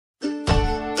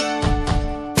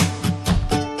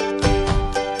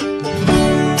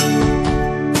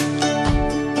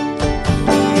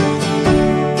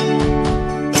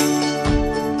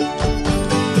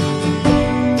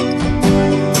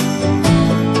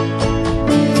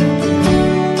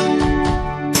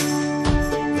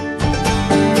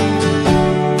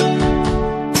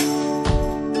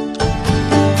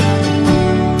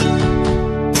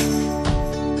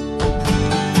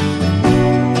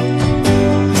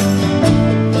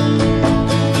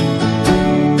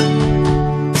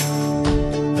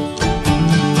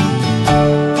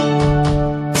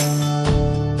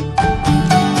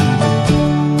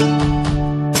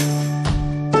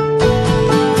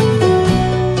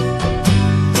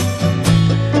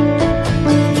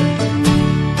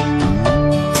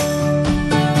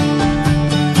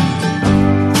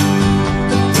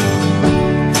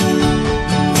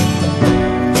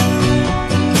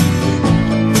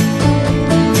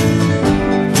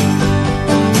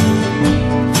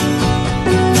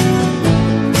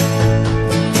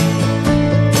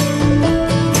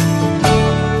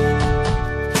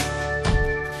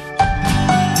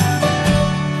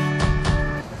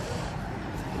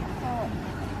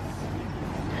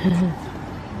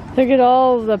Look at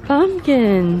all the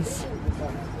pumpkins.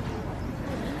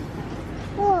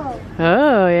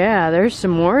 Oh yeah, there's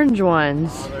some orange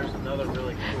ones. Oh, there's another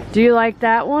really cool. Do you like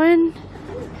that one?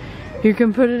 You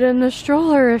can put it in the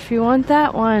stroller if you want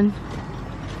that one.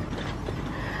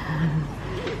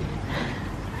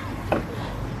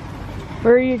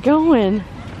 Where are you going?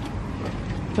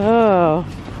 Oh.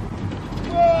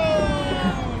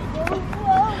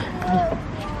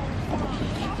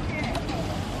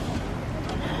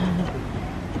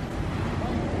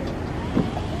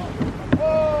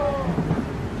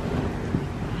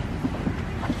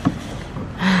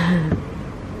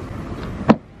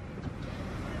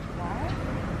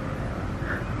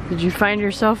 Did you find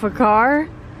yourself a car?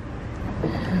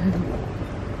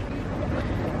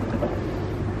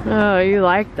 Oh, you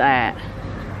like that.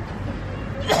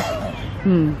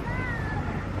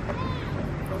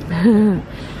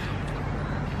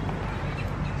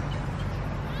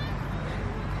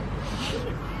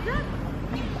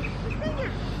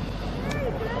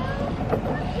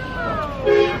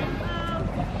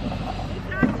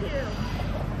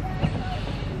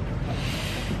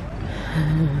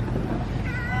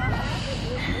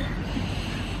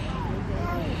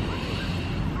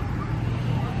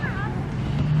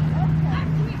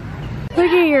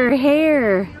 Look at your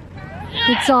hair.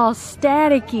 It's all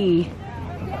staticky.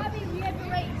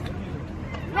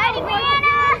 Ready,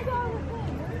 Brianna?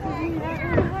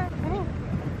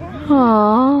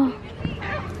 Aww.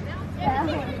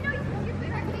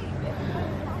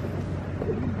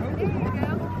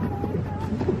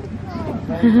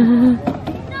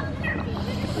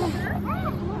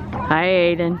 Hi,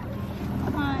 Aiden.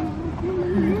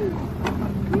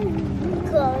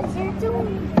 Close your door.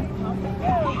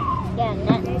 Yeah,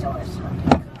 not the door.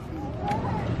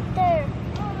 There.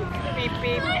 Beep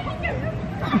beep.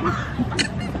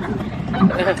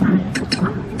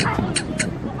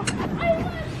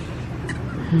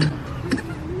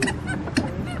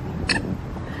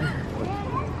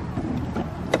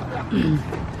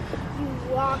 You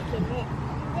walk in it.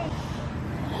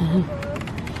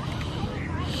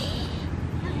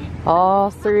 All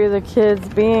three of the kids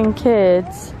being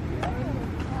kids.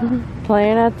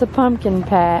 Playing at the pumpkin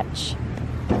patch.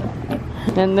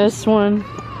 And this one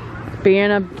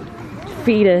being a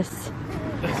fetus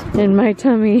in my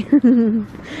tummy. We're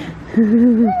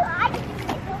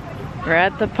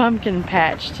at the pumpkin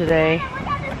patch today.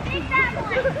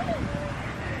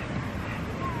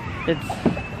 It's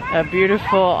a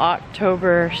beautiful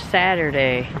October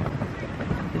Saturday.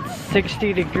 It's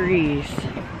 60 degrees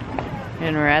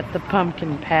and we're at the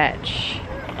pumpkin patch.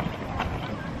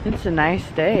 It's a nice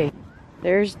day.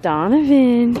 There's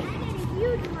Donovan.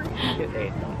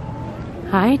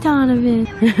 Hi, Donovan.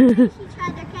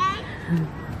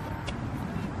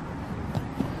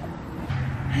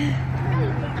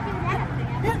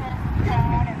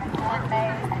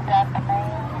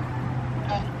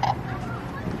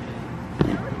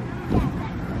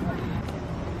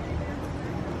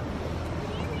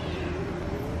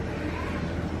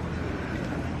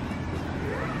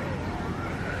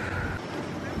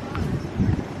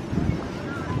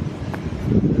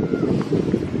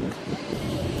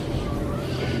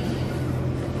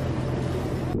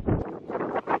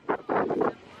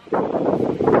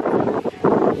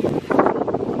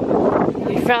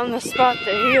 Found the spot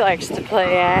that he likes to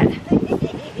play at,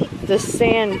 the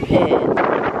sand pit.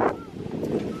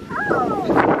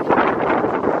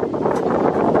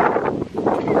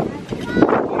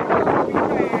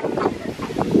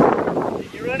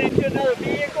 Did you run into another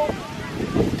vehicle?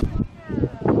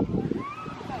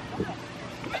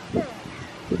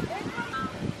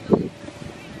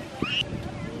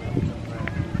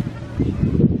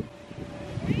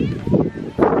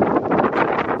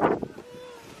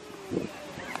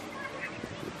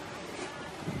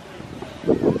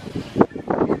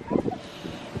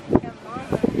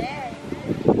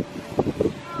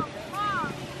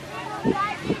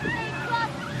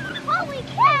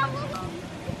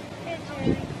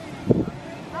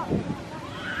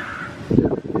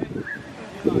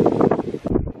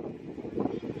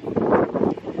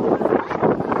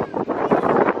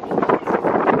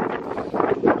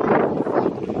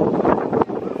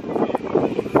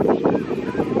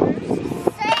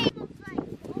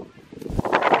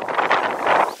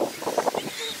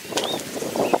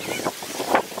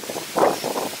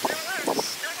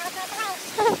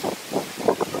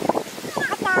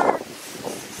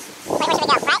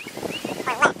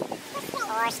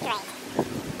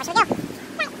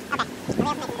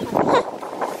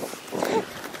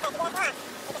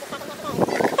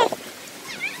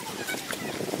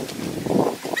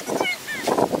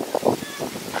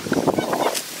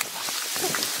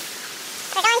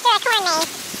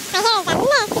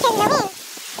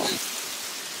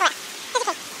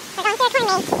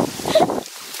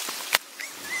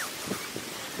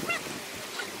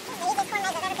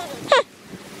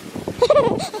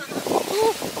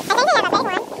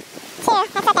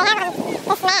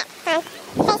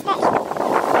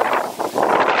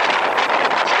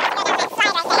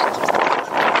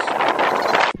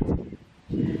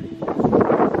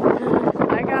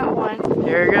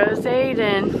 There goes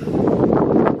Aiden.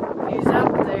 He's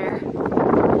up there.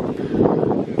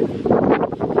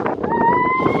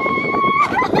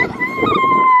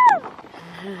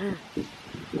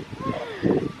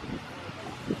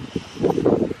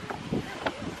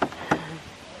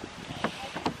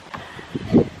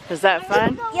 Is that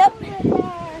fun? Yep.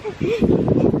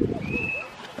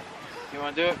 You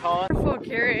want to do it, Colin? Careful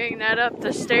carrying that up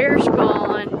the stairs,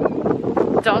 Colin.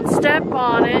 Don't step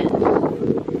on it.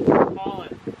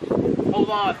 Colin, hold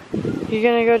on. You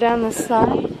gonna go down the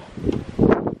slide?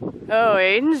 Oh,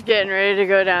 Aiden's getting ready to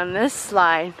go down this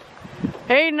slide.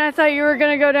 Aiden, I thought you were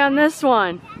gonna go down this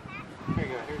one. Here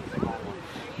you go. Here's the small one.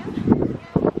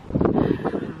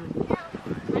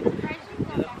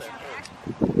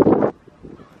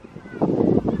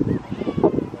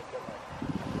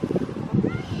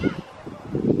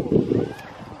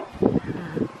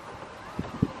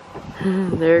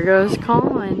 There goes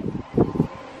Colin.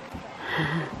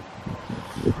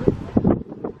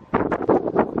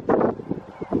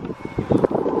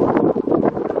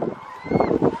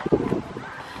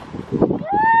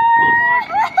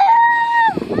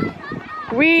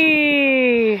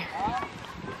 Whee!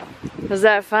 Was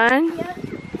that fun? Yep.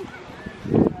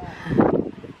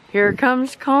 Here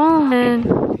comes Colin.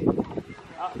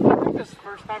 I think this is the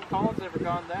first time Colin's ever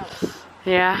gone down.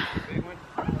 Yeah. Big one.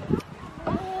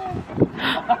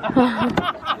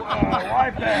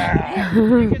 Wipe that!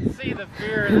 You can see the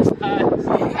fear in his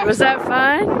eyes. Was that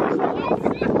fun?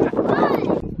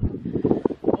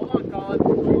 Hold on, Colin.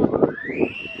 Hold on.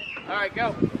 All right,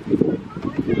 go.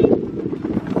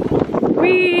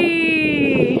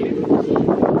 Whee!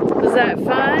 Was that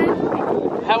fun?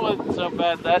 That wasn't so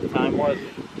bad that time, was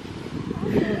it?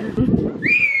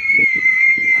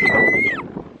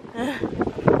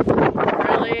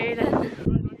 Really, Aiden?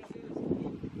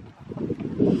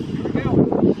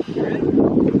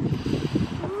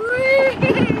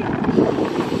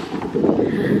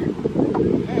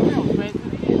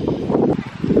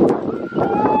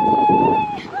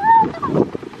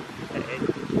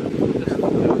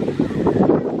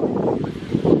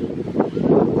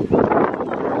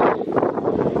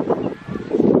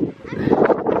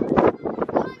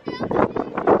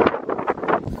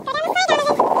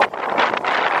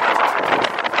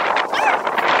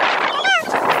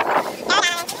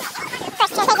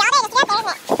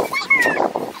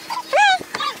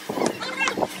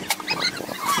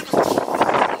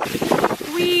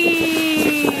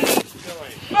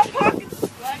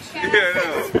 Yeah, I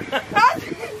know.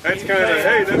 That's kind of,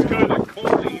 hey, that's kind of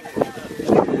corny.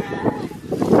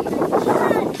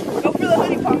 Go for the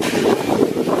hoodie pocket.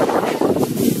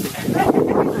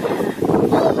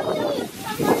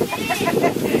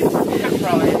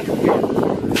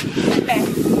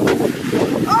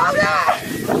 Oh no!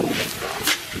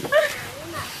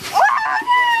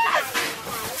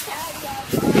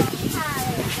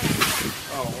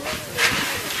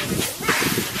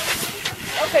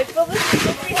 Okay, fill this to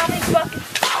see how many buckets.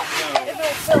 If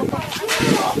it'll fill.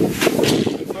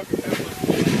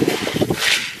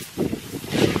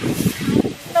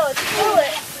 No, it's fill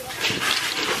it.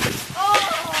 Oh,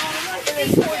 my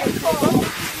goodness.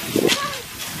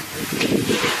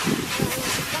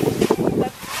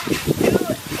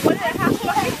 What is it, half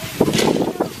bucket?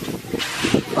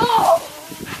 Oh!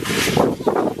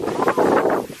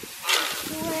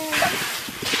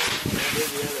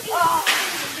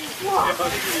 Yeah,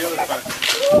 let's do the other side.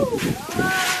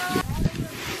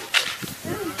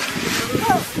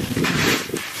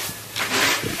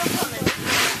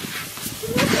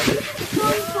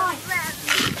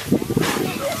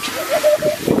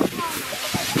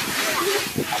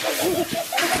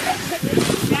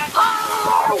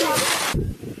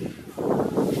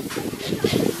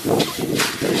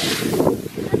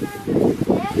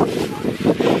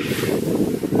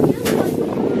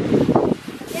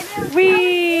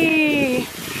 Whee!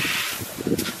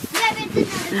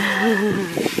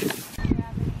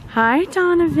 Hi,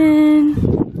 Donovan.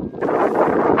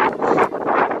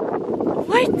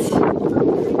 What?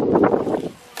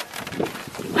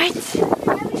 What?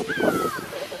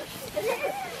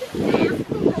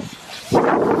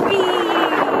 Whee!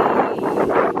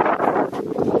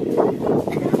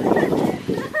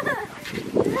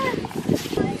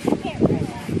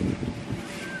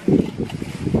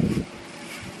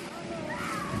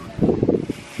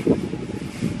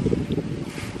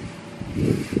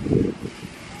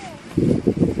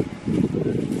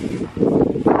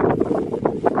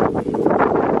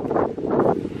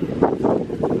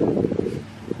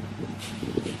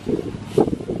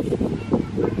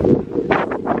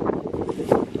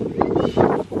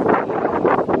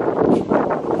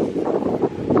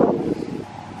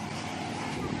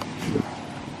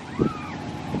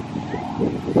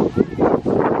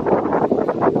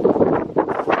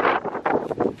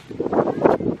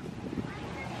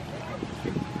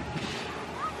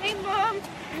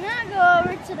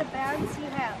 the bouncy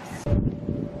house.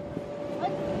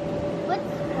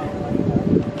 What's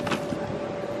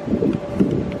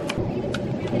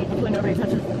Hopefully nobody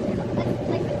touches it.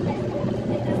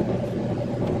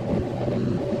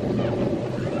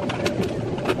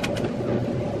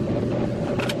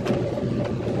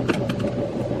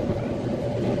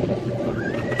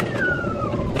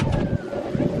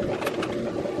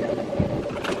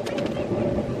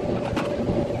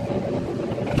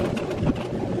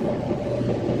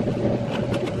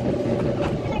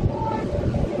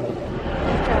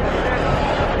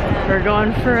 We're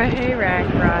going for a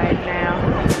hayrack ride now.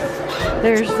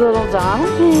 There's little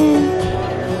Donovan.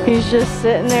 He's just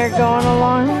sitting there going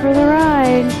along for the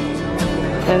ride.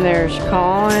 And there's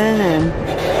Colin and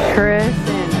Chris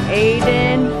and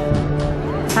Aiden.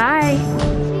 Hi.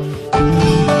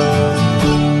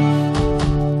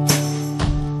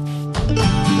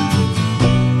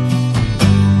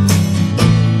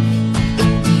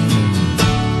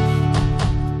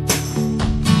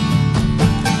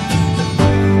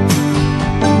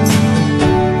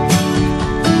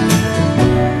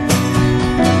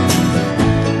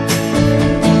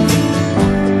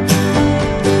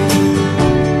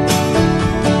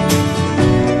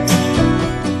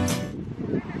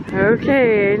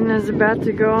 Okay, Aiden is about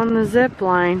to go on the zip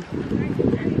line.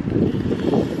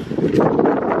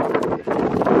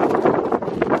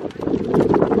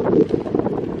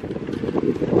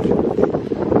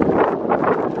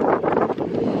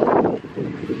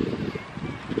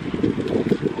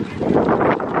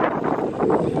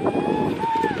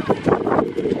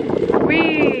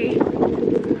 Whee!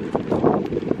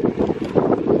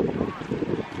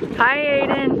 Hi,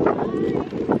 Aiden.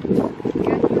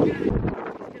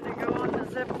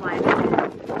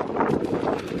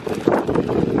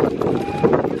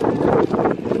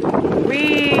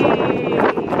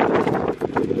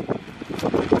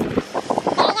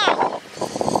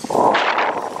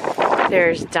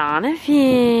 There's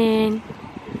Donovan.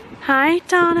 Hi,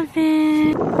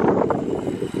 Donovan.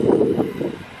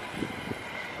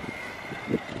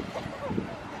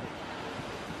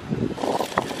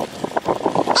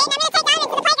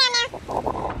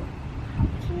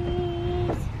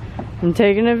 I'm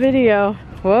taking a video.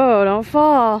 Whoa, don't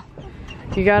fall.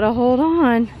 You gotta hold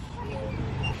on.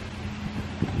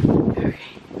 Okay.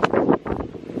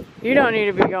 You don't need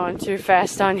to be going too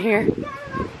fast on here.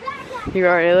 You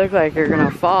already look like you're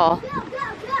gonna fall.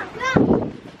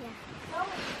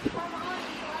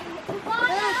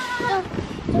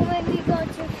 Don't make me go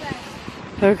too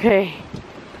fast. Okay.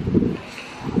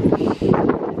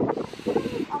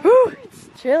 Whew, it's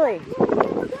chilly.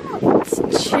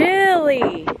 It's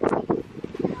chilly.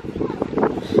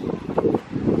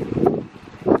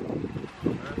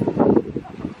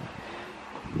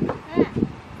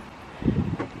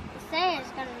 Saying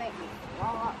it's gonna make me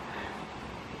fall up.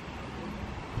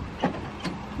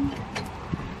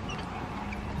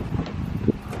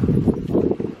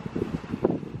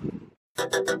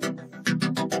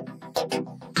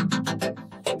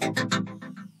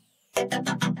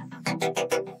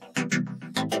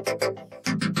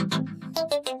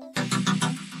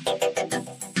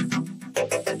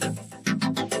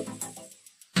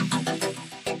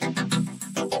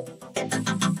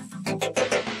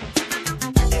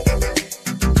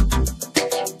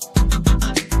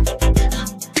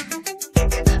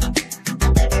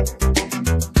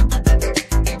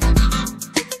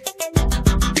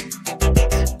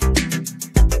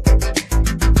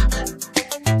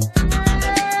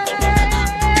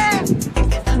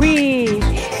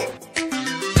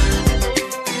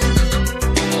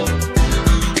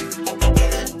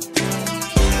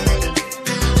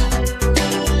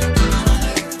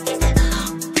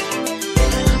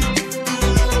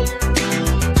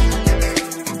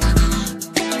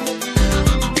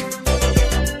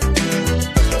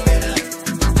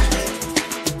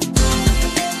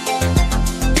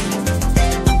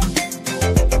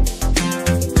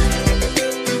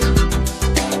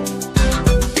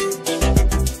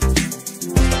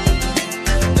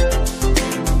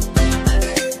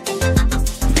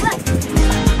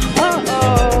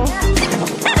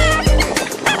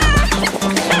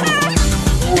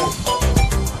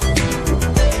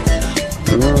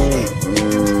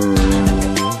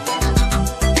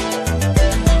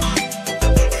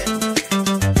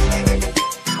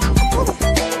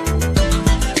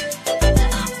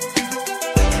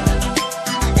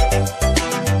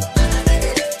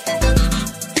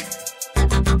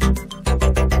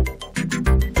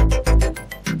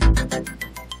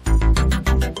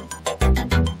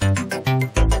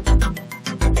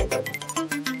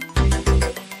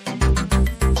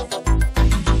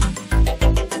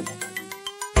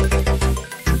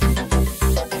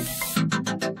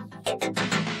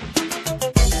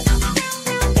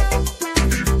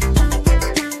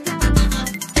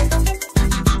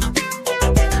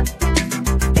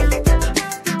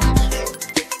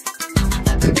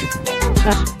 Here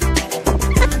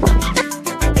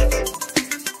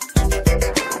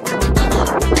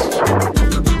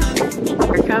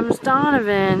comes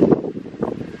Donovan.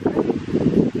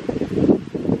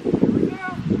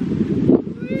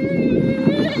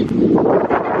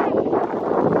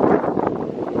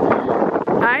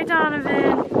 Hi,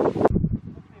 Donovan.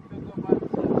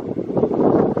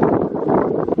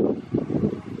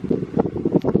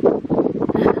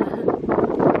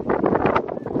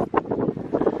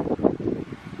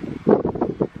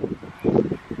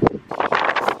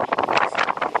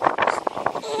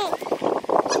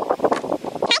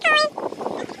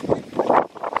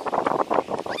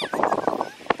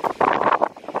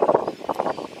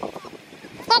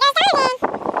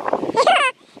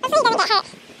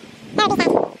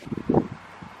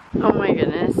 Oh my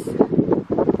goodness.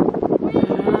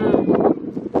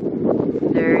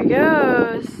 There he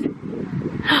goes.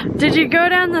 Did you go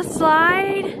down the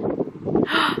slide?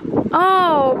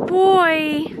 Oh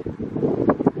boy.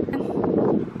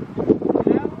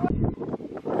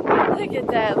 Look at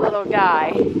that little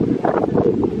guy.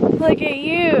 Look at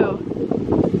you.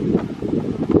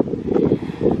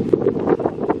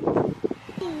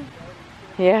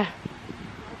 Yeah.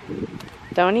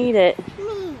 Don't eat it.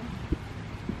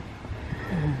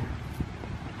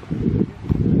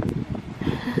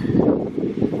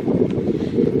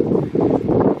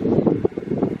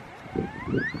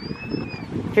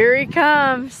 Here he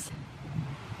comes.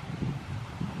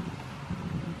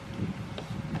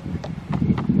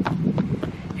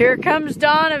 Here comes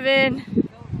Donovan.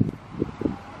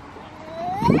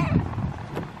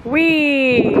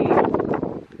 Whee!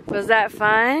 Was that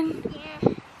fun?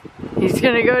 Yeah. He's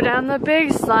gonna go down the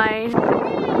big slide.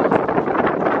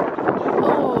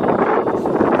 Oh,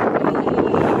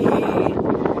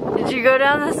 whee. Did you go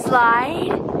down the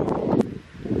slide?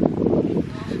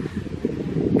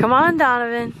 Come on,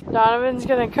 Donovan. Donovan's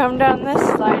gonna come down this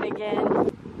slide again.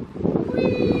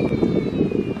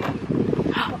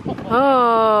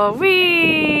 Oh,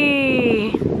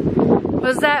 wee!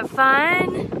 Was that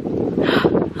fun?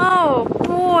 Oh,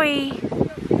 boy.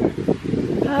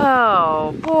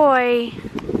 Oh, boy.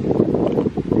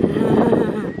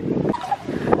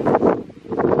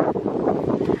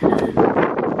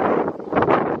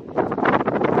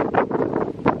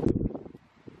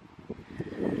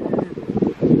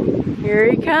 Here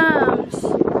he comes.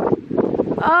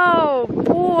 Oh,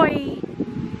 boy.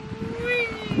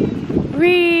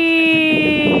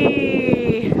 Whee!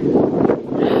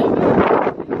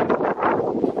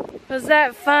 Was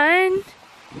that fun?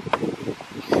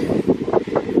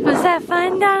 Was that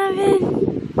fun, Donovan?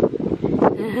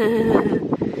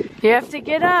 You have to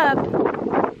get up.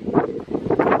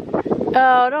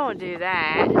 Oh, don't do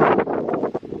that.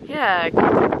 Yuck.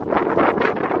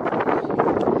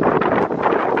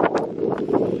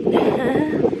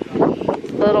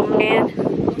 Little man.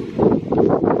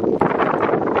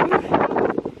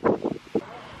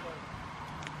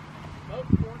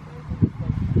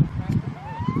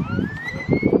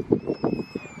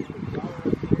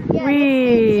 Yeah,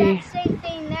 Whee! that's the exact same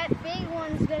thing that big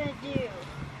one's gonna do.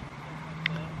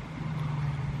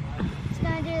 It's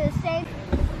gonna do the same.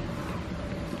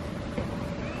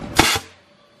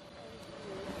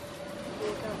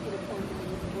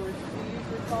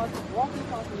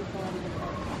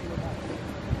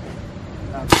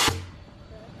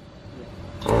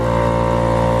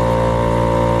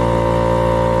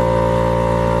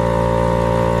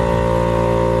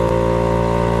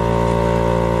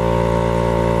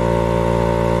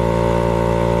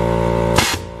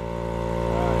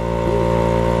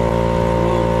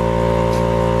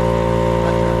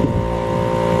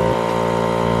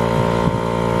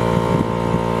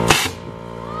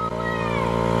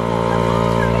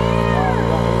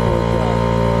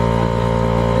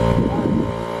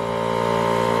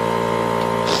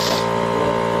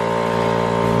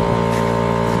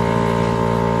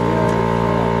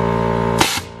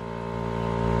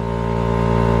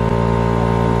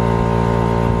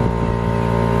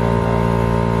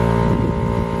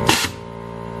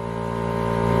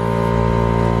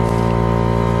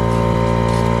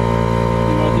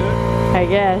 I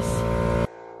guess.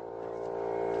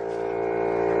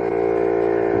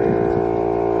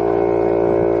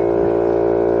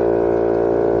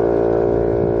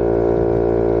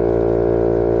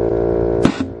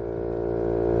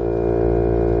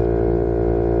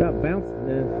 Got bouncing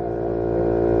then.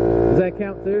 Does that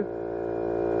count too?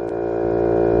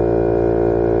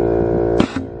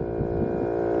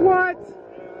 What?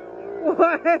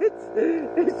 What?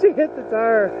 She hit the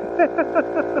tire.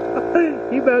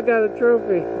 You about got a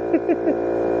trophy.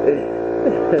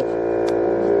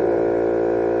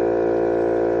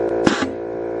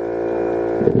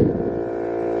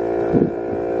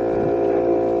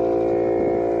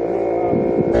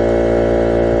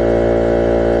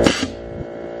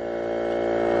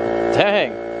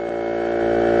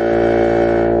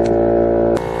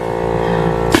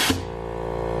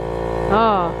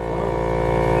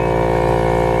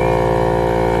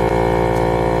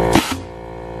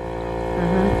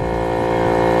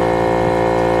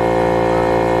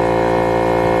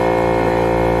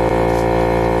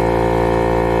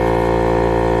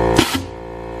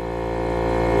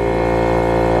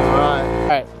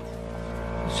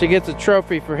 She gets a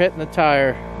trophy for hitting the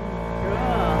tire.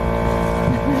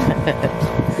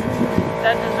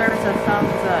 That deserves a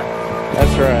thumbs up.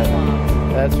 That's right.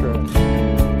 That's right.